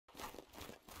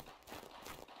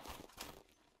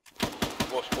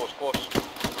Close, close, close.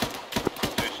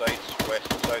 Two sides,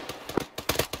 west and south.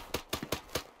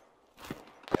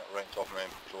 Yeah, right on top of me,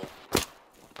 patrol.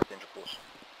 Danger close.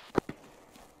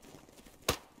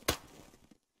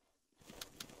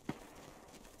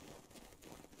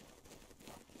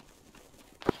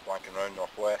 Flanking round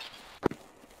northwest.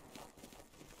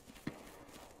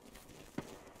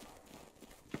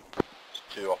 There's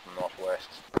two up in northwest.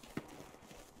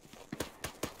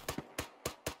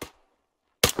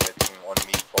 Red team on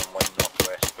me from one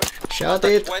northwest push. Shot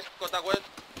it!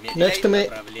 Next to me!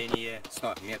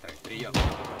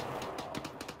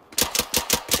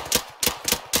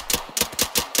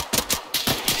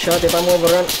 Shot if I'm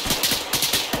overrun.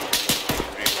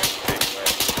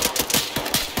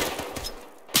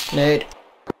 Nade.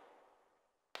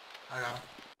 I got him.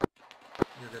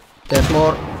 You're good. There's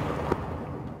more.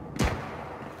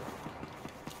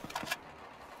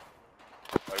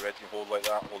 My red team hold like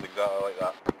that, hold exactly like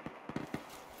that.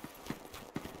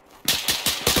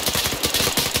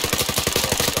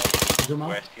 Zoom out.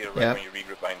 West here, right Yeah. when you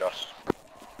regroup behind us.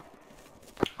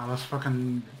 Let's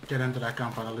fucking get into that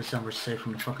compound, at least then we're safe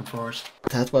from the fucking forest.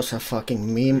 That was a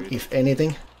fucking meme, if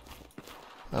anything.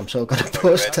 I'm so gonna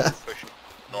post that. Pushing Is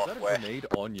that a northwest. grenade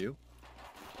on you?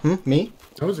 Me?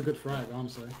 That was a good frag,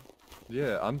 honestly.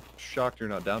 Yeah, I'm shocked you're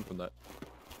not down from that.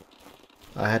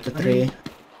 I had the 3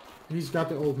 He's got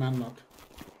the old man lock.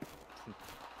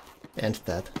 and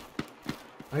that.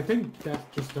 I think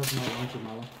that just does not launch it,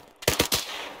 Mala.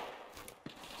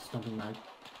 Stomping mag.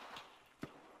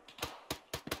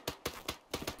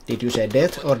 Did you say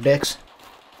death or dex?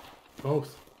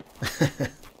 Both.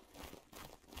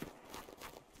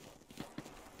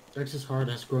 Texas hard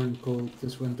has grown cold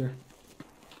this winter.